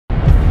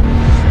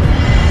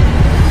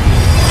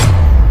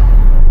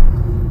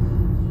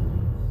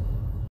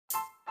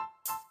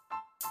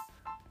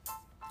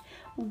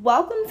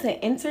Welcome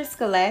to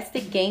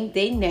Interscholastic Game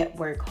Day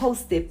Network,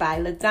 hosted by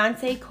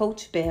LaDante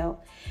Coach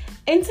Bell.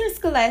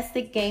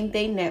 Interscholastic Game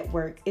Day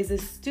Network is a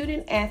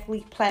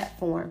student-athlete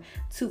platform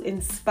to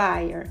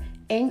inspire,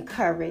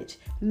 encourage,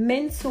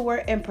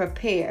 mentor, and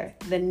prepare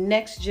the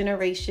next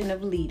generation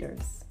of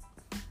leaders.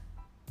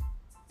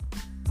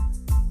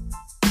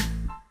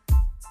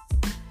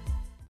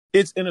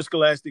 It's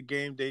Interscholastic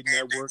Game Day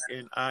Network,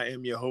 and I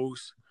am your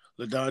host,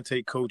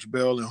 LaDante Coach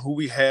Bell, and who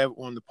we have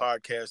on the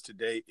podcast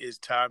today is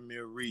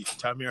Tamir Reese.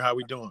 Tamir, how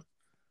we doing?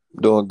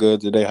 Doing good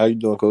today. How you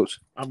doing, Coach?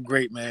 I'm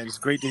great, man. It's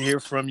great to hear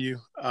from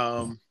you.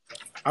 I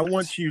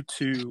want you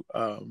to,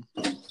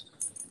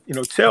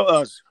 tell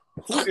us,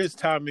 who is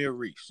Tamir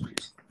Reese?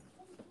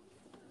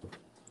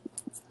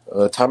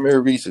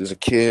 Tamir Reese is a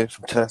kid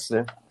from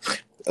Tustin,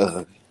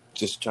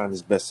 just trying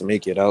his best to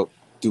make it out,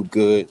 do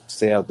good,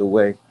 stay out the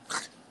way,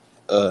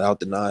 out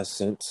the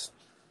nonsense,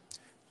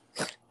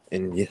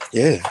 and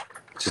yeah,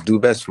 just do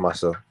best for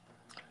myself.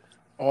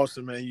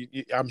 Awesome, man.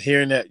 I'm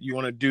hearing that you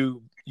want to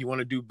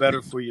do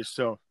better for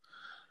yourself.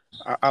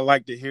 I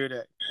like to hear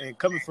that. And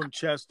coming from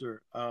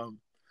Chester, I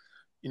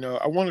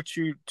wanted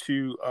you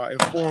to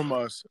inform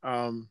us.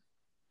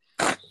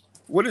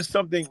 What is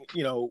something,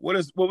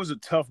 what was a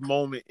tough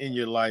moment in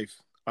your life,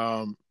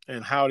 and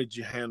how did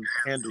you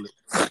handle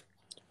it?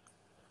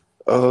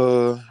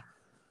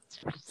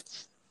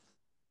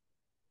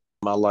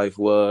 My life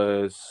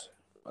was,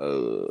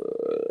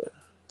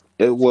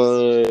 it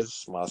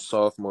was my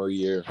sophomore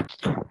year.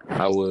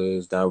 I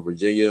was down in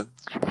Virginia.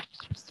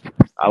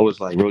 I was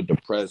like real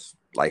depressed,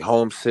 like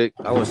homesick.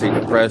 I wouldn't say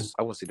depressed,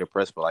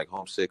 but like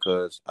homesick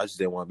because I just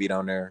didn't want to be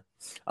down there.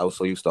 I was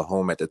so used to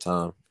home at the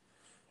time.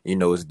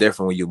 It's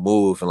different when you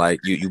move and like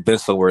you've been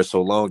somewhere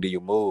so long that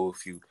you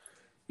move.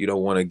 You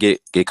don't want to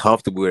get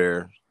comfortable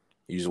there.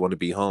 You just want to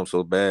be home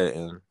so bad.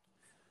 And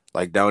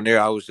like down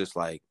there, I was just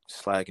like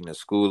slacking at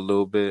school a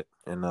little bit,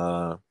 and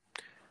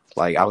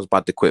like I was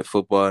about to quit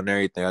football and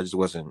everything. I just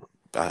wasn't.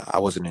 I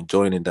wasn't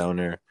enjoying it down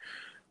there.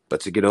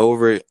 But to get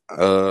over it,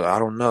 I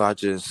don't know. I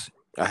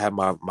had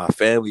my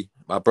family,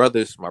 my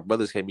brothers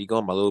kept me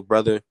going. My little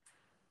brother,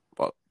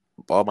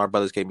 all my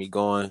brothers kept me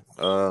going.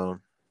 The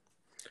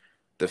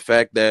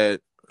fact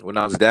that when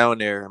I was down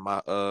there,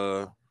 my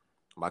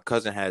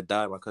cousin had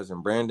died, my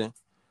cousin Brandon.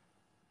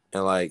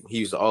 And like he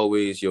used to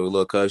always, yo,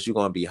 little cuz, you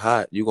gonna be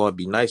hot, you gonna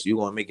be nice, you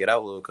gonna make it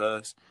out, little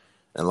cuz.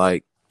 And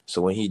like,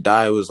 so when he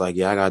died, it was like,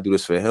 yeah, I gotta do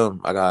this for him.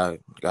 I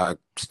gotta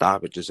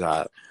stop it, just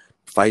gotta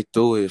fight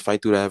through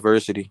the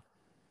adversity.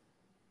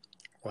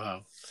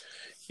 Wow.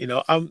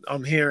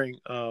 I'm hearing,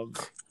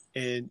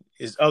 and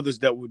it's others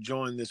that will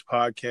join this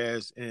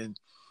podcast. And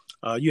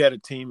you had a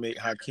teammate,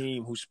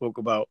 Hakeem, who spoke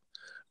about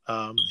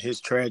his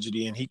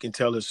tragedy, and he can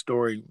tell his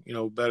story,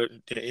 better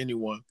than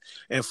anyone.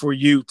 And for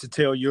you to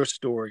tell your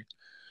story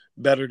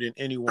better than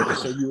anyone.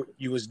 So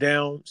you was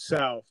down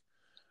south.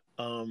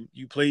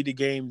 You played the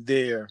game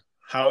there.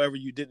 However,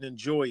 you didn't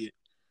enjoy it.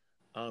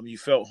 You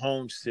felt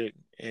homesick,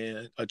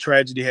 and a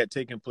tragedy had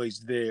taken place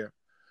there.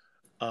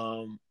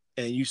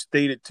 And you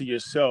stated to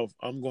yourself,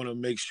 I'm going to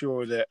make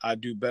sure that I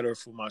do better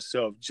for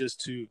myself, just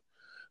to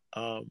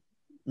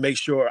make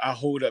sure I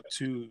hold up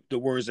to the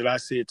words that I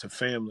said to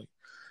family.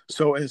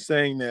 So in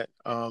saying that,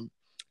 I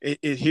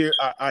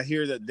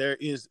hear that there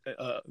is,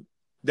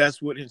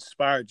 that's what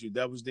inspired you.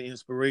 That was the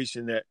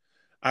inspiration that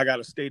I got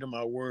to stay to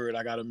my word.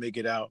 I got to make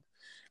it out.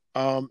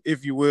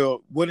 If you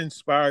will, what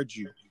inspired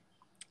you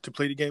to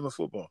play the game of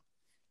football?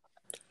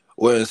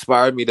 What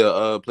inspired me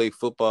to play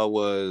football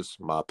was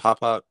my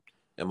pop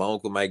and my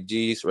uncle Mike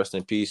G's, rest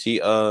in peace.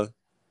 They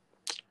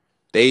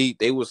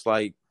was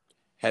like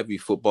heavy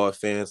football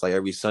fans. Like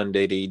every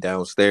Sunday they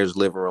downstairs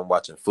living room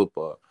watching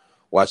football,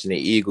 watching the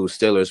Eagles,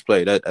 Steelers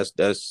play.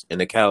 That's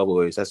and the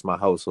Cowboys. That's my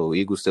household.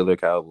 Eagles,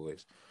 Steelers,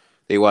 Cowboys.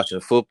 They watching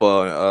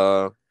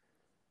football.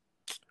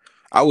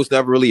 I was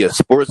never really a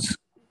sports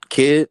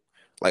kid.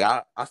 Like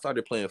I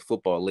started playing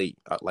football late,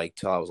 like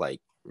till I was like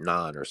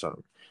 9 or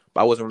something.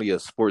 But I wasn't really a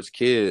sports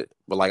kid.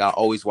 But like I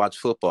always watched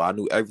football. I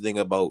knew everything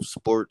about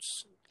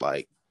sports,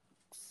 like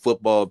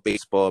football,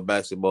 baseball,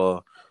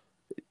 basketball,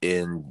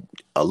 and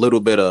a little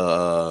bit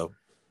of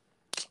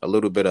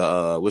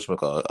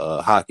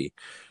hockey.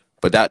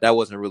 But that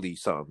wasn't really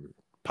something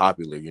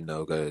popular,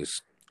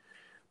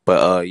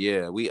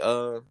 yeah, we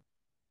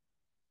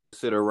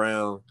sit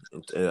around.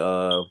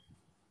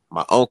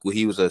 My uncle,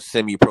 he was a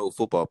semi-pro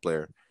football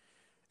player,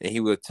 and he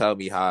would tell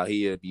me how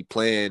he'd be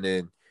playing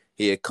and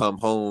he'd come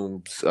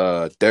home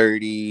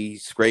dirty,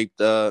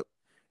 scraped up,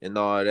 and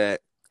all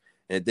that.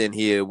 And then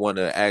he'd want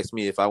to ask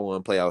me if I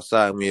want to play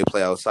outside. We'd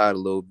play outside a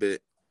little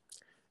bit.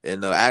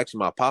 And actually,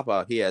 my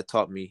papa, he had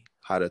taught me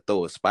how to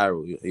throw a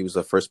spiral. He was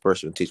the first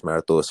person to teach me how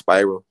to throw a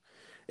spiral.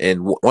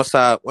 And once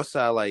I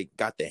like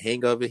got the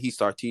hang of it, he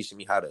started teaching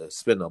me how to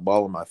spin a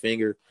ball on my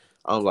finger.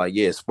 I was like,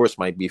 yeah, sports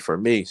might be for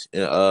me.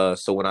 And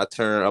so when I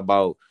turned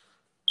about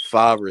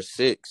 5 or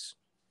 6,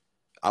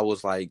 I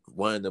was like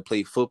wanting to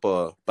play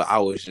football, but I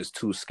was just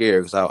too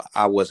scared because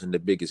I wasn't the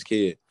biggest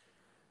kid.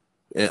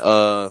 And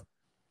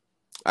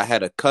I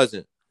had a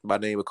cousin by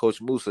the name of Coach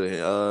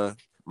Musa.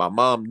 my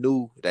mom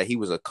knew that he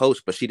was a coach,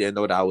 but she didn't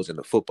know that I was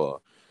into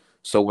football.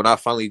 So when I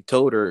finally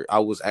told her I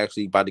was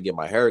actually about to get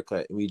my hair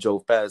cut, and we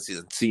drove past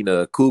and seen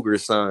a Cougar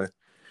sign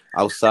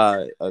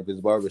outside of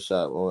his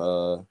barbershop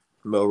on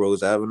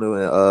Melrose Avenue,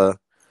 and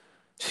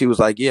she was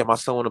like, "Yeah, my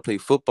son want to play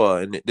football,"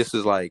 and this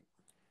is like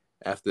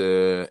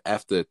after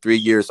 3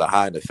 years of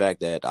hiding the fact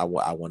that I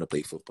want to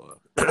play football.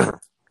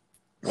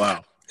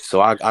 Wow.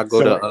 So I go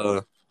So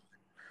to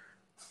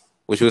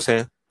what you were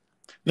saying?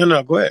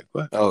 no, go ahead. Go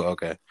ahead. Oh,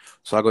 okay.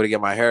 So I go to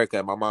get my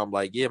haircut. My mom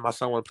like, yeah, my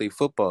son want to play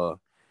football.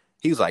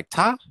 He was like,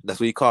 Ty? That's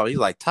what he called me. He's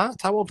like, Ty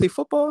want to play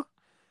football?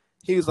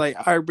 He was like,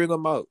 all right, bring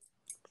him out.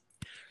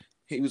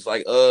 He was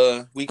like,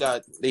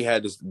 they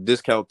had this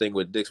discount thing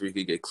with Dick's where you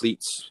could get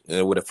cleats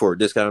and for a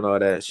discount and all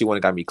that. She went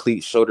and got me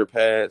cleats, shoulder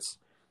pads,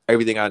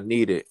 everything I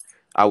needed.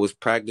 I was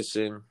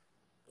practicing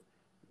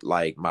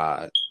like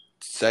my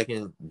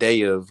second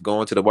day of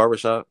going to the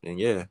barbershop, and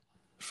yeah,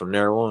 from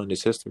there on,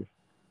 it's history.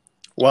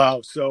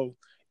 Wow. So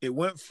it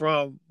went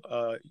from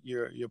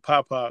your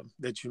pop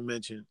that you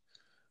mentioned,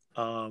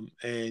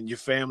 and your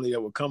family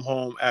that would come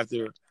home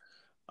after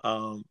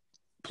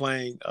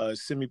playing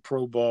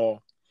semi-pro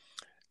ball,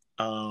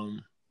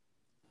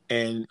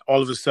 and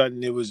all of a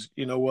sudden it was,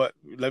 you know what?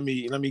 Let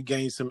me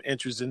gain some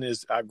interest in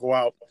this. I go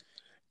out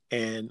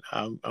and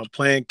I'm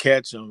playing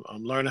catch. I'm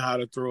learning how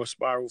to throw a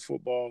spiral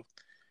football,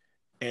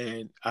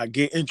 and I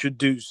get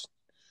introduced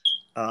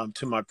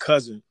to my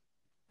cousin,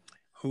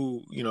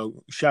 who, you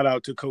know, shout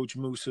out to Coach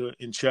Musa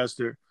in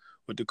Chester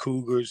with the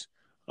Cougars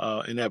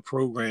in that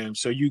program.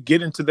 So you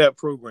get into that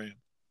program.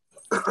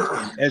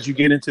 And as you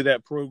get into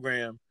that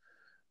program,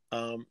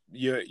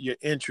 your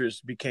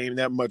interest became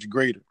that much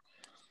greater.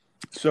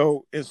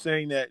 So in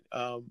saying that,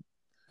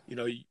 you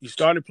know, you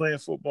started playing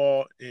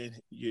football, and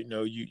you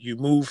know you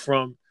moved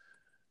from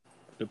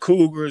the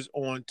Cougars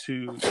on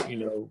to, you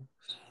know,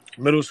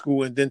 middle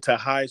school and then to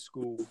high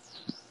school.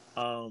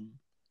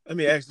 Let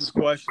me ask this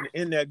question: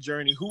 in that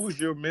journey, who was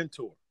your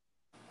mentor?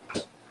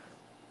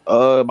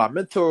 My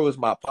mentor was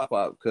my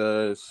pop-up,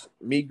 because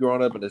me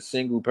growing up in a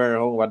single parent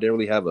home, I didn't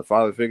really have a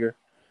father figure.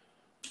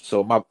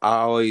 So I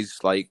always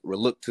like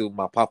look to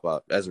my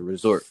pop-up as a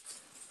resort.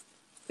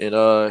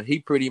 And he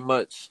pretty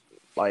much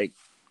like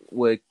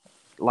would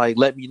like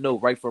let me know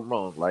right from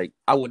wrong. Like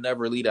I would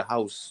never leave the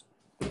house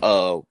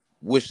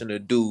wishing to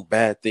do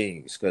bad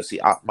things, because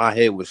my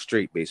head was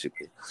straight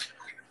basically.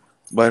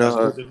 But That's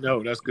good to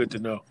know. That's good to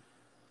know.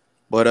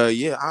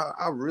 yeah,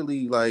 I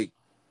really like,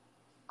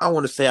 I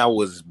want to say I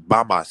was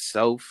by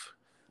myself,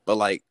 but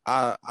like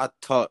I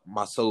taught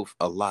myself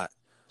a lot.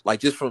 Like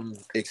just from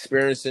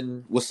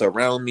experiencing what's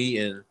around me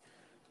and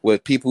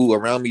what people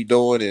around me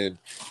doing, and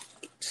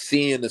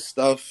seeing the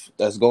stuff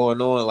that's going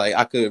on, like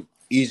I could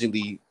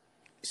easily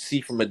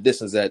see from a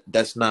distance that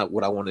that's not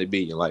what I want to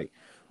be, and like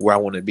where I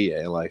want to be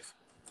at in life.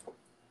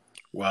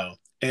 Wow.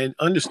 And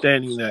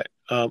understanding that,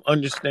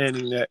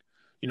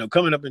 you know,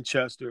 coming up in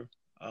Chester,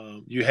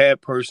 you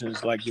had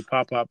persons like your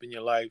pop in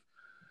your life,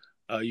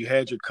 you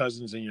had your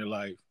cousins in your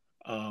life,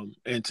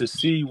 and to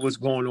see what's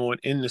going on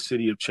in the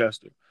city of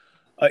Chester.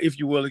 If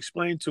you will,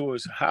 explain to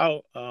us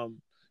how,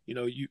 you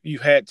know,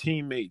 you've had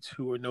teammates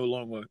who are no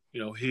longer,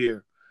 you know,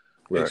 here.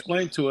 Right.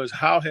 Explain to us,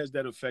 how has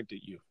that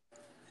affected you?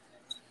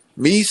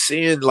 Me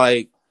seeing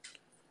like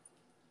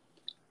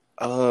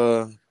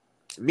uh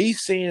me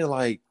seeing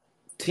like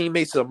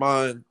teammates of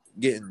mine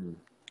getting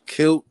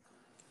killed,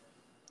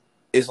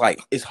 it's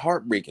like it's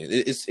heartbreaking.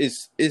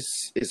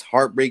 It's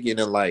heartbreaking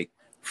and like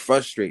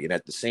frustrating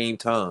at the same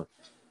time,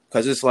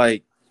 because it's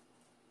like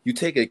you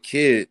take a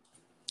kid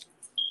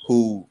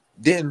who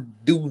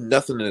didn't do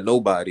nothing to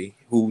nobody,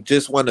 who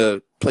just want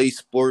to play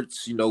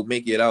sports, you know,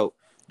 make it out,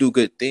 do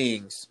good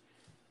things,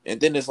 and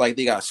then it's like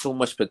they got so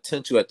much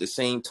potential at the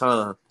same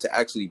time to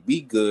actually be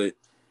good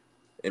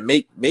and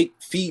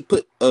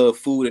put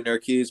food in their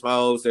kids'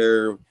 mouths,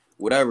 their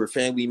whatever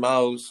family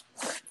mouths,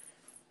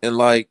 and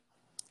like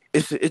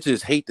it's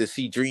just hate to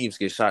see dreams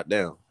get shot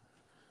down.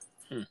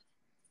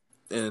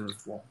 And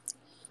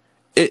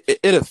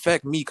it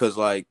affect me, because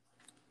like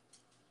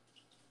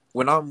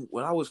when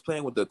I was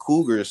playing with the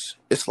Cougars,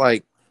 it's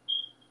like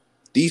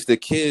these the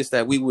kids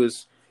that we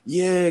was,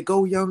 yeah,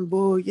 go young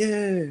boy,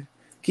 yeah,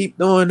 keep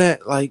doing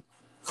that, like,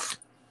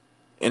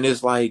 and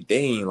it's like,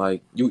 dang,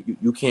 like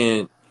you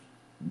can't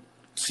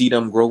see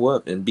them grow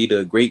up and be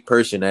the great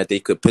person that they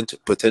could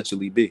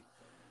potentially be.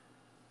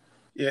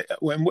 Yeah,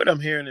 and what I'm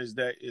hearing is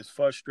that it's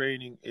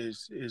frustrating,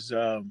 is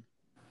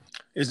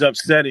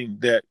upsetting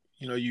that,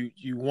 you know,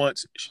 you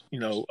once, you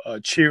know,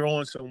 cheer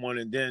on someone,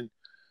 and then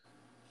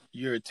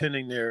you're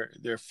attending their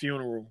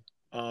funeral,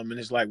 and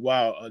it's like,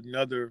 wow,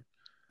 another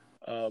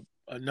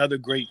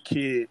great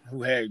kid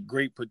who had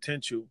great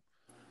potential.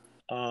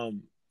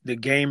 The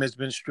game has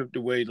been stripped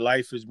away,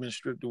 life has been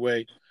stripped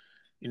away,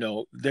 you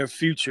know, their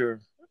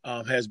future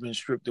has been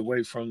stripped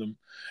away from them.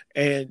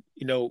 And,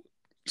 you know,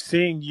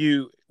 seeing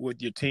you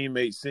with your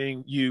teammates,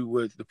 seeing you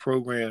with the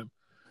program,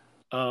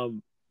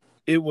 um,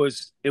 it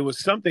was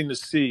something to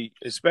see,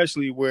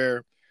 especially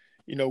where,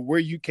 you know, where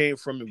you came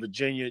from in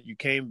Virginia. You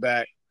came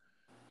back,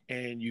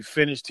 and you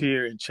finished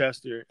here in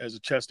Chester as a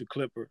Chester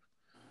Clipper.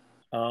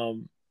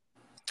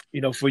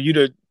 For you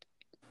to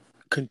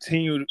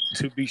continue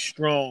to be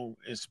strong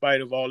in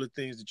spite of all the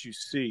things that you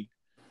see,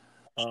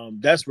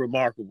 that's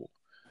remarkable.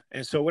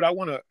 And so what I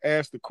want to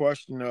ask the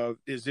question of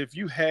is, if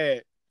you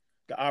had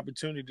the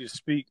opportunity to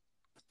speak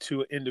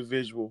to an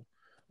individual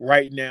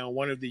right now,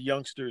 one of the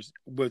youngsters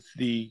with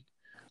the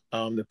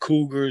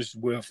Cougars,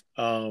 with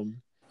the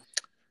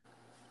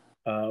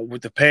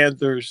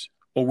Panthers,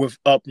 or with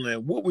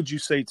Upland, what would you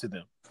say to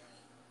them?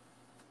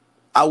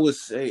 I would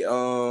say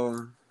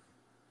learn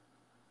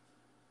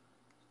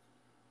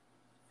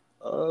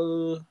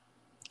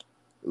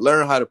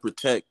how to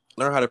protect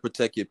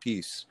your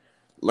peace.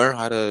 Learn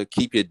how to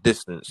keep your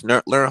distance.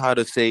 Learn how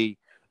to say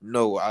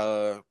no.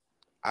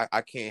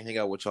 I can't hang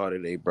out with y'all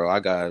today, bro. I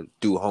gotta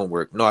do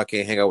homework. No, I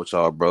can't hang out with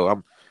y'all,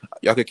 bro.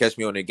 Y'all can catch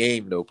me on the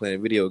game though,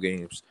 playing video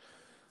games.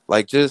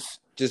 Like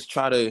just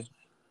try to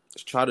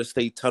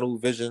stay tunnel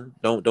vision.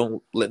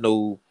 Don't let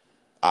no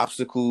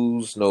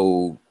obstacles,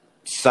 no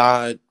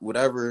side,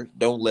 whatever.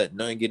 Don't let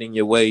none get in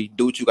your way.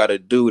 Do what you gotta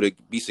do to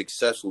be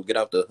successful. Get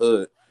out the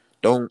hood.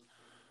 Don't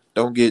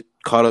get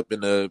caught up in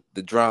the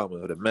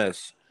drama, the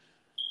mess.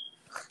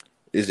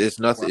 It's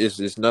nothing.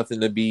 It's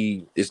nothing to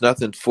be. It's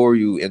nothing for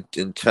you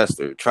in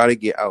Chester. Try to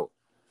get out.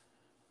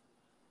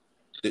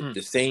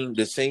 The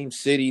same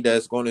city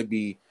that's going to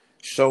be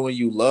showing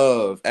you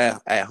love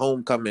at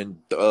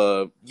homecoming.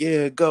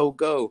 Yeah,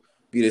 go.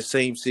 Be the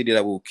same city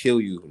that will kill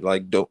you.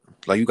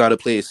 You got to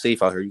play it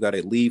safe out here. You got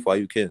to leave while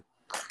you can.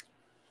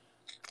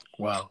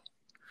 Wow,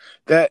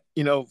 that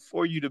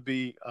for you to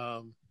be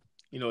a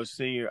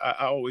senior,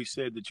 I always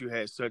said that you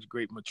had such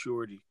great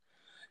maturity.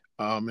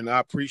 And I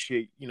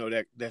appreciate,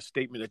 that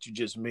statement that you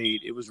just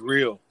made. It was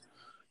real.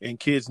 And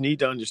kids need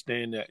to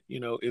understand that,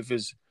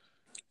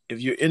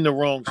 if you're in the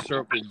wrong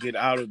circle, get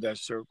out of that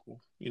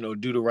circle,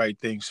 do the right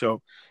thing.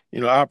 So,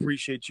 I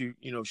appreciate you,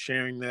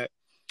 sharing that.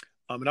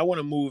 And I want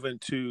to move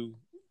into,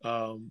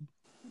 someone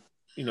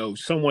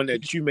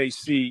that you may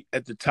see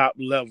at the top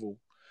level,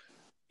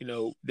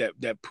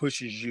 that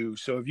pushes you.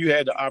 So if you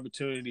had the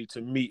opportunity to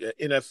meet an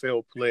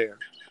NFL player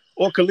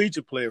or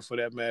collegiate player for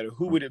that matter,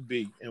 who would it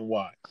be and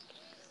why?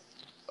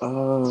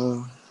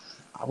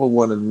 I would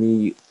want to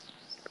meet.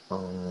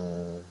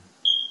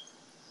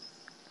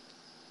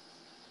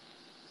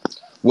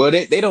 Well,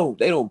 they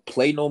don't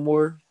play no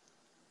more,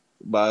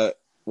 but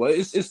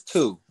it's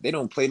two. They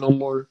don't play no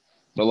more,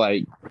 but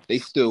like they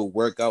still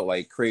work out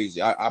like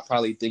crazy. I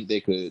probably think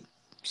they could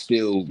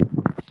still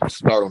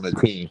start on the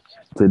team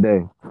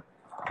today.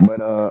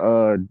 But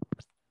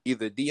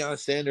either Deion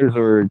Sanders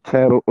or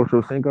Chad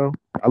Ochocinco.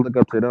 I look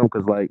up to them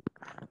because like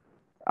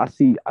I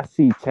see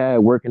Chad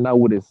working out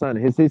with his son.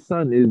 His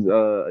son is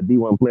a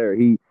D1 player.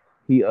 He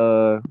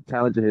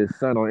challenging his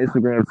son on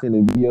Instagram,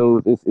 sending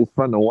videos. It's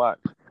fun to watch.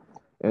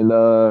 And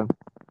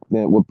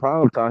then with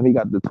prom time, he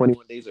got the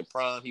 21 days of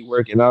prom. He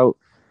working out,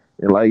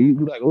 and like you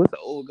like, oh, it's the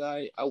old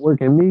guy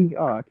outworking me.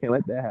 Oh, I can't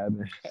let that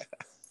happen.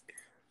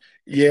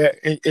 Yeah,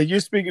 and you're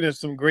speaking of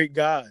some great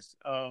guys.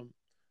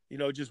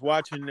 Just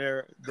watching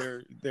their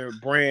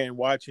brand,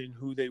 watching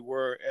who they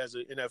were as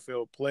an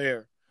NFL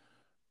player.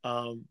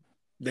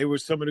 They were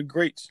some of the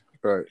greats.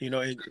 Right.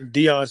 And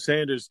Deion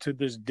Sanders, to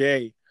this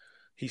day,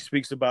 he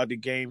speaks about the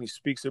game. He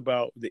speaks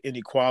about the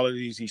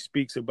inequalities. He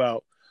speaks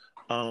about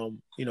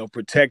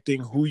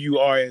protecting who you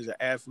are as an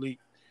athlete.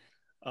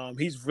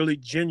 He's really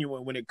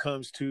genuine when it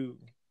comes to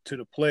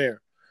the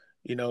player,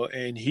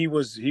 and he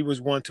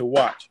was one to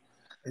watch.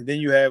 And then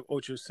you have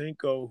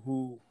Ochocinco,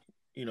 who,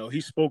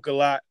 he spoke a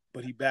lot,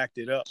 but he backed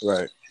it up.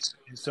 Right.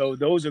 And so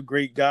those are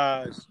great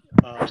guys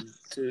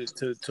to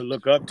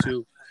look up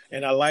to.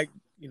 And I like,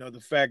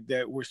 the fact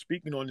that we're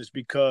speaking on this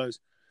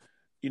because,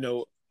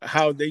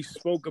 how they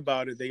spoke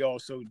about it, they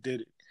also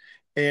did it.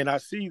 And I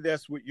see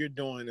that's what you're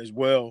doing as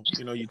well.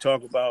 You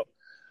talk about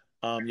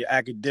your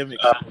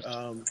academics.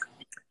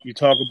 You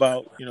talk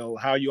about,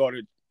 how you ought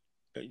to,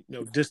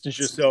 distance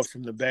yourself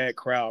from the bad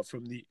crowd,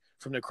 from the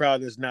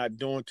crowd that's not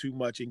doing too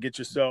much, and get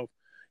yourself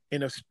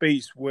in a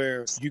space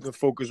where you can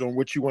focus on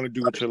what you want to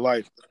do with your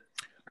life.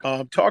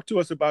 Talk to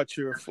us about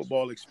your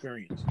football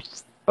experience.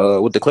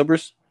 With the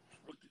Clippers?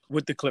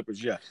 With the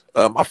Clippers, yes.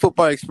 My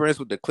football experience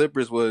with the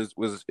Clippers was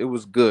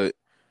good.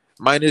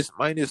 Minus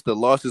the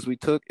losses we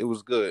took, it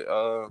was good.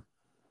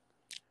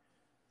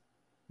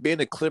 Being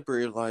a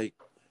Clipper, like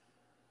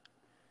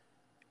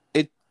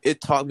it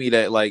taught me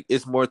that like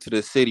it's more to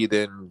the city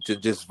than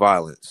just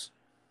violence.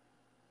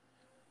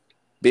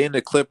 Being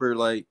a Clipper,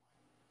 like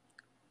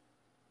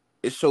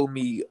it showed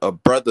me a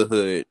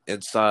brotherhood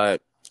inside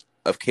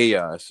of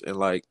chaos, and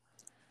like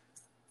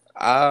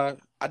I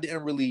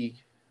didn't really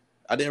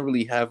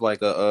have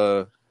like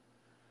a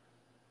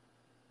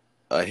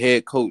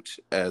head coach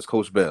as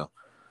Coach Bell.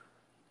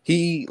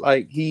 He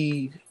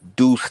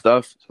do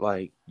stuff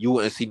like you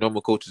wouldn't see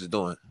normal coaches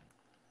doing.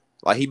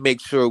 Like he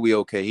makes sure we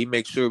okay. He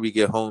makes sure we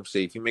get home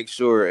safe. He makes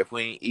sure if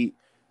we ain't eat,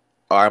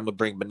 I'm gonna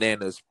bring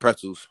bananas,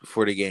 pretzels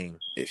before the game.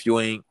 If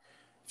you ain't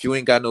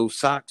got no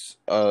socks,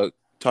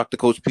 talk to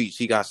Coach Peach.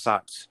 He got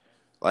socks.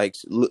 like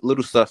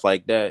little stuff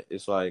like that.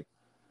 It's like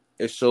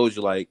it shows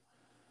you like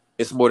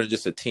it's more than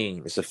just a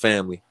team; it's a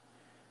family.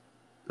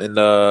 And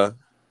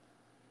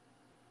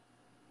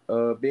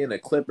being a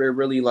Clipper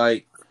really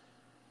like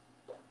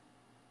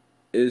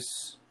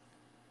it's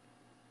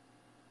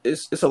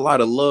it's a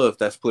lot of love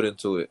that's put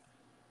into it.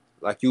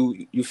 Like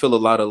you feel a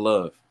lot of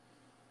love.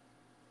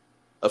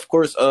 Of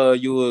course,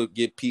 you will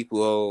get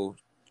people. Oh,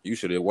 you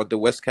should have went the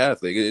West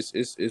Catholic.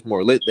 It's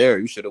more lit there.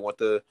 You should have went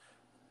the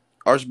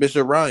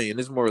Archbishop Ryan.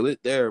 It's more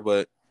lit there,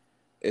 but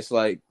it's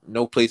like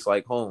no place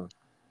like home.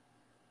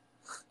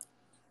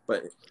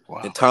 But in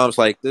Wow. times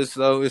like this,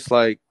 though, it's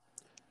like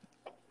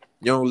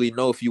you don't really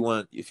know if you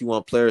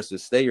want players to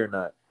stay or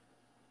not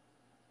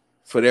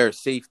for their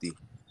safety.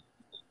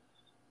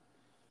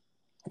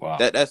 Wow.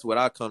 That's what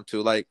I come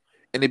to. Like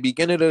in the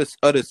beginning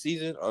of the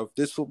season of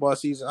this football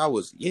season, I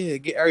was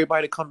get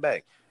everybody to come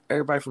back.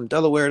 Everybody from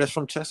Delaware, that's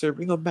from Chester,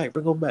 bring them back,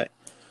 bring them back.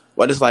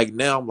 But it's like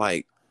now I'm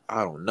like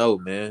I don't know,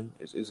 man.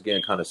 It's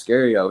getting kind of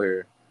scary out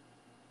here.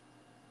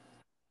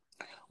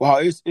 Wow,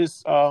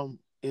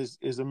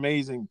 is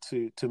amazing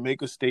to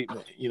make a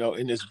statement,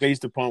 and it's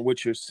based upon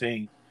what you're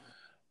saying.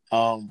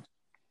 Um,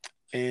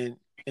 and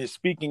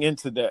speaking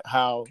into that,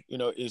 how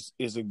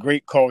is a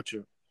great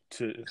culture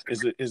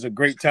is a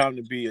great time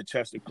to be a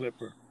Chester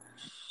Clipper.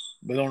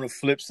 But on the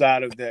flip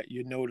side of that,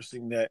 you're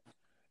noticing that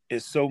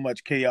it's so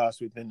much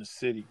chaos within the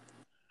city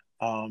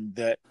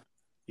that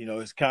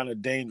it's kind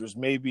of dangerous.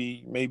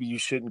 Maybe you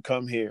shouldn't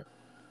come here.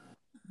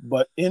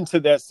 But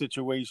into that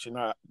situation,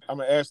 I'm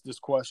gonna ask this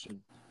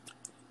question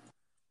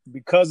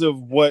because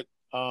of what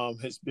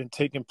has been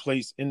taking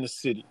place in the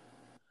city.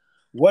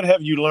 What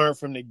have you learned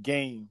from the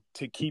game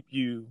to keep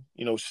you,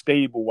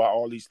 stable while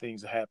all these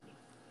things are happening?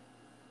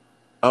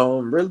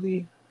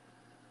 Really,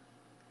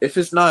 if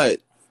it's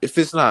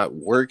not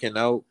working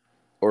out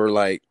or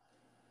like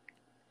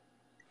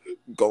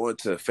going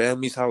to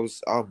family's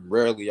house, I'm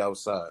rarely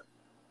outside.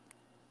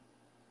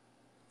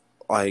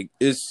 Like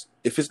if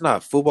it's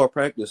not football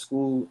practice,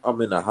 school,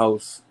 I'm in the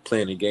house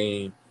playing a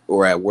game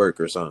or at work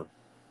or something.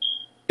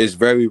 It's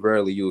very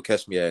rarely you will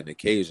catch me at an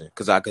occasion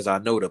because I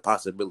know the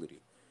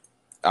possibility.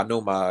 I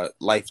know my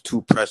life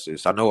too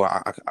precious. I know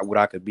what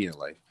I could be in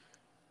life.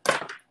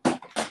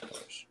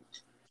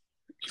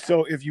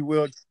 So, if you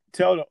will,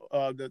 tell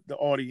the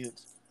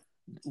audience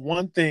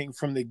one thing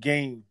from the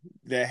game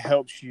that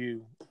helps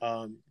you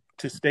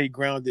to stay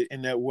grounded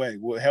in that way.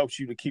 What helps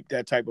you to keep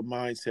that type of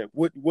mindset?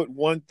 What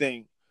one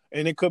thing,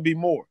 and it could be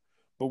more,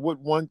 but what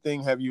one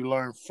thing have you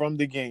learned from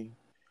the game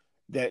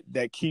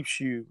that keeps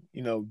you,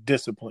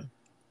 disciplined?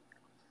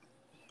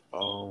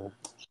 Um,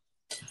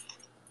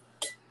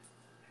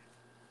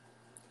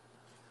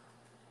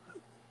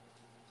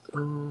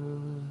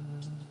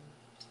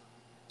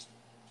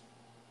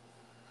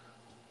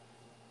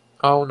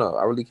 I don't know.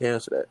 I really can't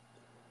answer that.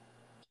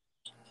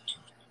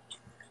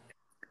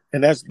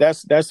 And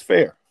that's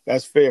fair.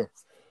 That's fair.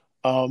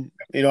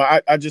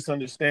 I just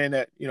understand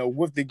that,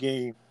 with the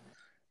game,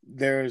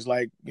 there's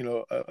like,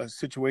 a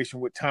situation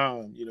with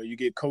time. You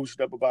get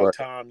coached up about Right.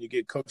 time. You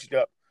get coached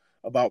up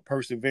about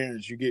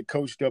perseverance. You get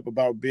coached up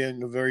about being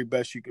the very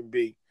best you can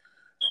be.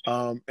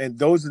 And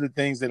those are the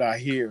things that I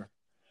hear,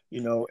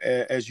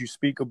 as you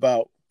speak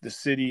about the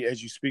city,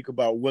 as you speak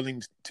about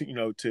willing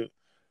to,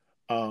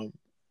 um,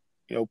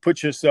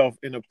 put yourself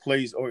in a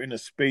place or in a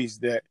space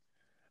that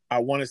I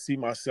want to see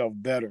myself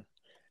better.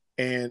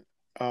 And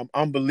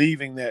I'm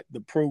believing that the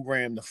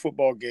program, the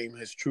football game,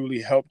 has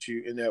truly helped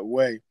you in that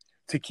way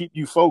to keep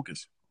you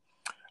focused.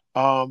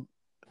 Um,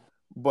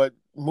 but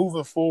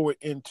moving forward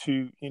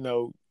into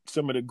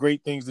some of the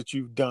great things that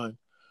you've done,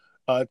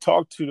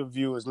 talk to the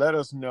viewers. Let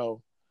us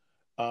know,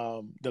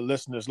 the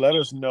listeners. Let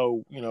us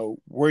know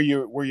where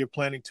you're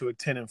planning to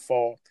attend in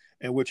fall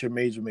and what your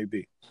major may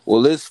be.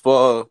 Well, this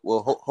fall,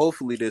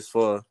 hopefully this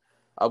fall,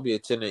 I'll be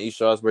attending East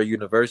Stroudsburg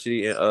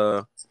University,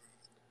 and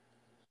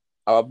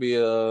I'll be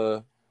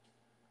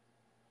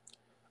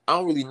I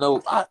don't really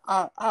know.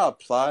 I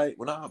applied.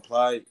 When I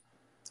applied,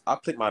 I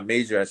picked my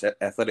major as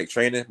athletic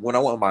training. When I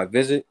went on my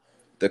visit,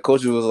 the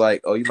coach was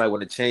like, "Oh, you might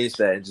want to change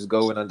that and just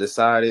go in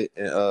undecided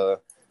and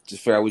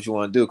just figure out what you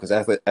want to do because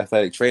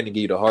athletic training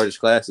give you the hardest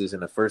classes in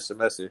the first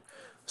semester."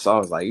 So I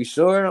was like, "You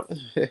sure?"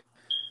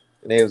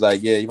 And they was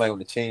like, "Yeah, you might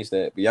want to change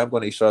that." But yeah, I'm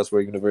going to East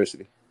Stroudsburg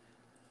University.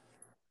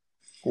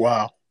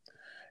 Wow.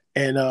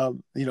 And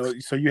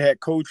so you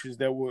had coaches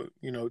that would,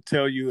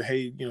 tell you,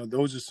 hey,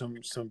 those are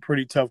some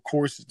pretty tough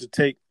courses to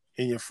take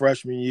in your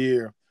freshman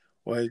year,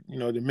 or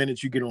the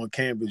minute you get on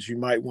campus, you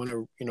might want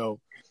to,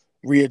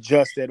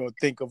 readjust that or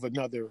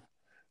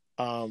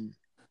um,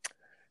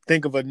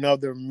 think of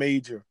another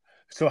major.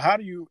 So how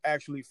do you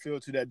actually feel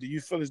to that? Do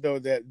you feel as though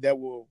that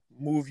will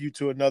move you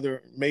to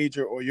another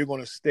major, or you're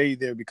going to stay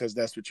there because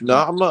that's what you No,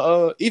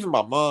 want? even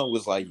my mom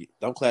was like,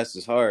 "Them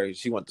classes hard."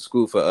 She went to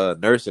school for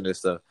nursing and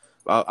stuff.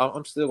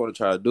 I'm still going to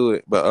try to do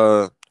it, but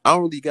I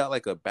don't really got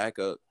like a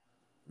backup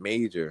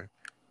major.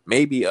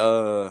 Maybe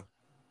I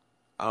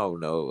don't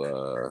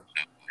know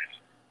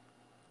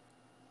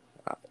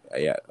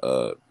yeah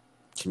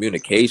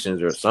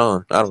communications or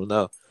something. I don't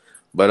know,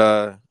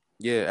 but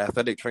Yeah,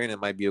 athletic training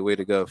might be a way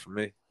to go for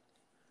me.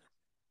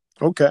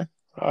 Okay.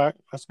 All right.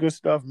 That's good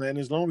stuff, man.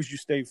 As long as you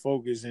stay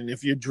focused and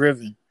if you're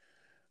driven,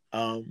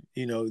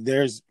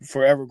 there's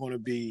forever going to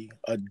be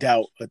a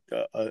doubt,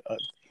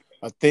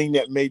 a thing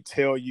that may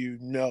tell you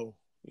no.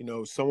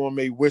 Someone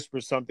may whisper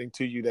something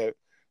to you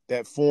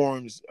that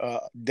forms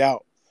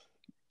doubt.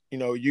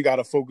 You got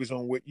to focus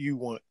on what you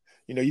want.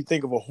 You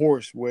think of a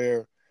horse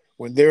where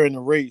when they're in the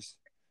race,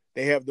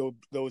 they have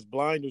those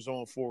blinders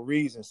on for a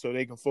reason, so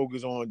they can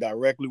focus on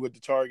directly what the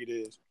target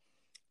is,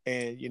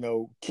 and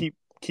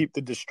keep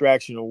the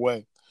distraction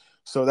away.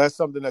 So that's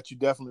something that you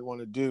definitely want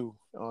to do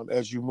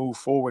as you move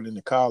forward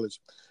into college.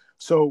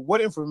 So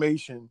what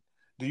information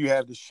do you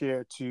have to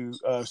share to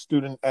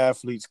student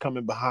athletes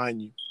coming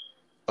behind you?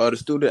 The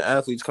student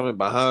athletes coming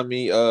behind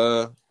me,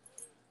 I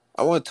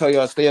want to tell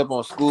y'all, stay up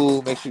on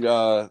school. Make sure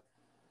y'all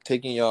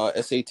taking y'all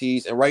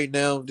SATs. And right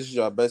now, this is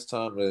your best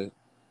time to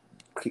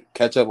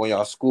catch up on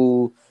y'all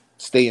school,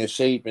 stay in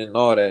shape and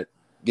all that.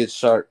 Get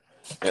sharp.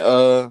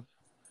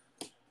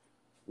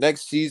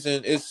 Next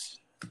season, it's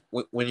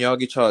when y'all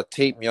get y'all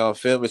tape and y'all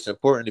film, it's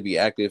important to be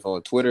active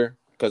on Twitter.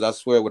 Because I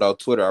swear, without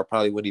Twitter, I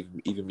probably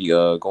wouldn't even be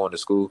going to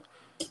school.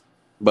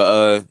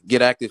 But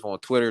get active on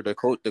Twitter. The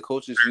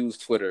coaches use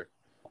Twitter.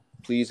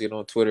 Please get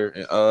on Twitter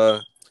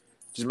and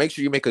just make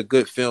sure you make a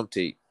good film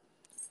tape.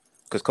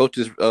 Because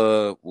coaches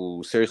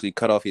will seriously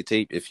cut off your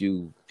tape if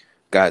you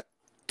got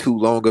too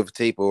long of a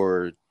tape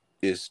or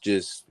it's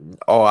just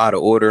all out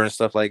of order and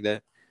stuff like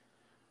that.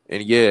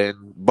 And yeah,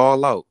 and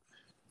ball out,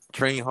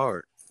 train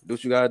hard, do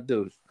what you gotta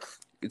do,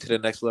 get to the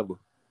next level.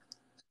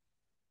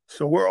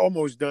 So we're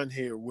almost done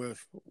here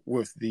with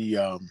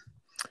the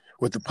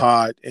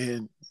pod,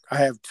 and I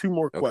have two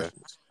more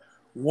questions.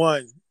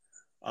 One,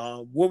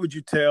 what would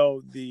you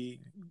tell the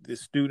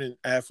student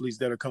athletes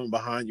that are coming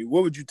behind you?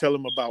 What would you tell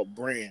them about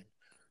brand?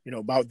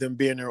 About them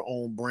being their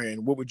own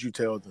brand. What would you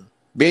tell them?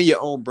 Being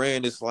your own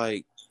brand is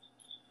like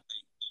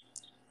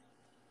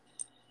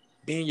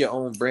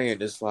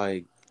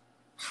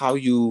how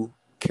you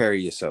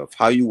carry yourself,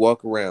 how you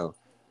walk around,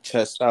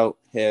 chest out,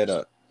 head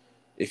up.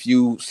 If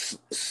you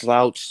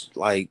slouch,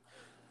 like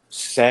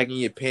sagging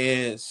your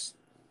pants,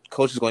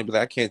 coach is going to be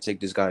like, I can't take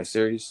this guy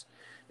serious.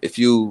 If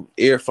you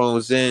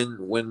earphones in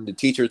when the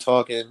teacher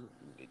talking,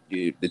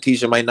 the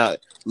teacher might not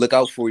look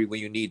out for you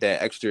when you need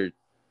that extra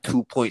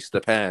 2 points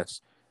to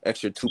pass,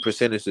 extra 2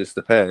 percentages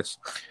to pass.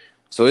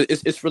 So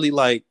it's really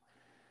like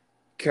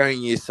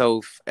carrying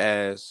yourself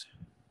as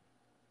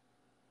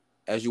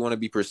you want to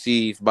be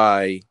perceived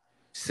by,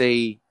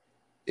 say,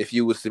 if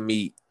you was to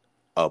meet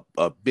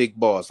a big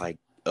boss like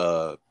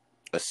a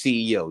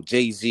CEO,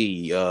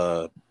 Jay-Z,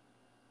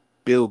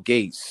 Bill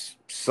Gates,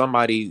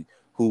 somebody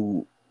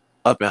who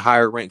up in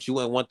higher ranks, you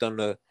wouldn't want them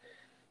to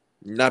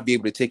not be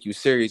able to take you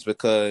serious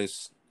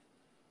because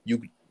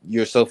you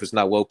yourself is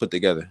not well put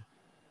together.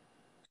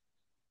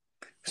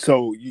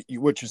 So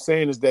what you're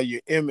saying is that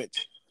your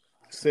image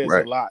says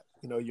Right. a lot.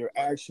 Your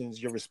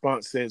actions, your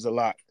response says a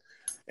lot,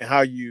 and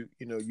how you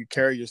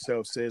carry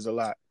yourself says a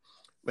lot.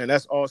 Man,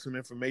 that's awesome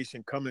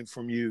information coming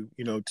from you.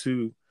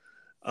 To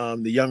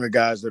the younger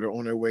guys that are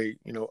on their way,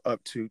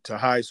 up to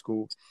high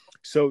school.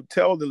 So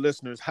tell the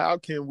listeners, how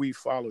can we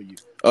follow you?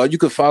 You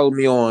can follow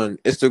me on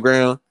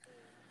Instagram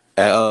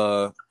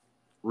at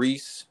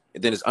Reese,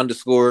 and then it's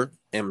 _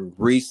 and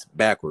Reese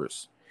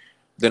backwards.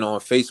 Then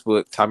on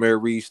Facebook,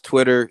 Tamir Reese.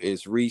 Twitter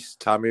is Reese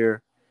Tamir.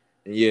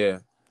 And yeah,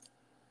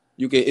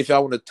 you can, if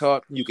y'all want to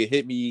talk, you can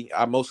hit me.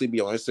 I mostly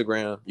be on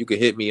Instagram. You can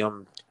hit me.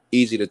 I'm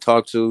easy to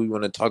talk to. You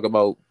want to talk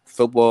about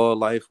football,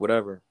 life,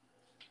 whatever.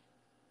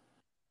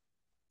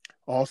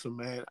 Awesome,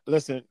 man.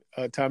 Listen,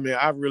 Tamir,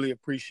 I really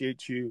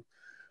appreciate you,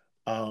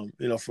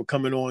 for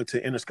coming on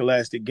to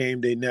Interscholastic Game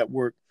Day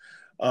Network.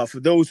 For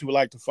those who would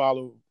like to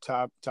follow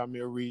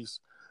Tamir Reese,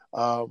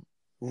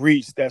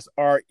 Reese, that's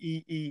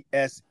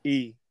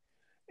Reese.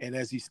 And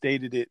as he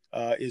stated it,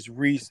 is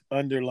Reese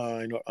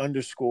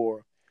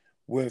 _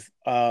 with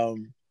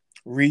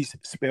Reese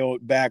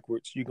spelled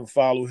backwards. You can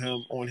follow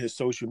him on his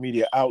social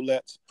media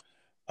outlets.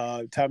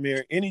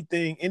 Tamir,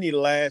 any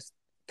last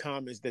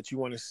comments that you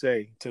want to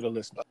say to the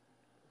listener?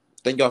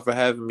 Thank y'all for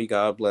having me.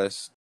 God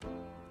bless.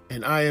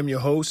 And I am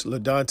your host,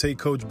 LaDante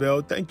Coach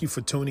Bell. Thank you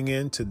for tuning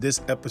in to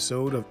this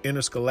episode of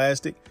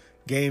Interscholastic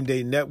Game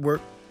Day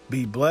Network.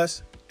 Be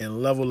blessed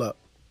and level up.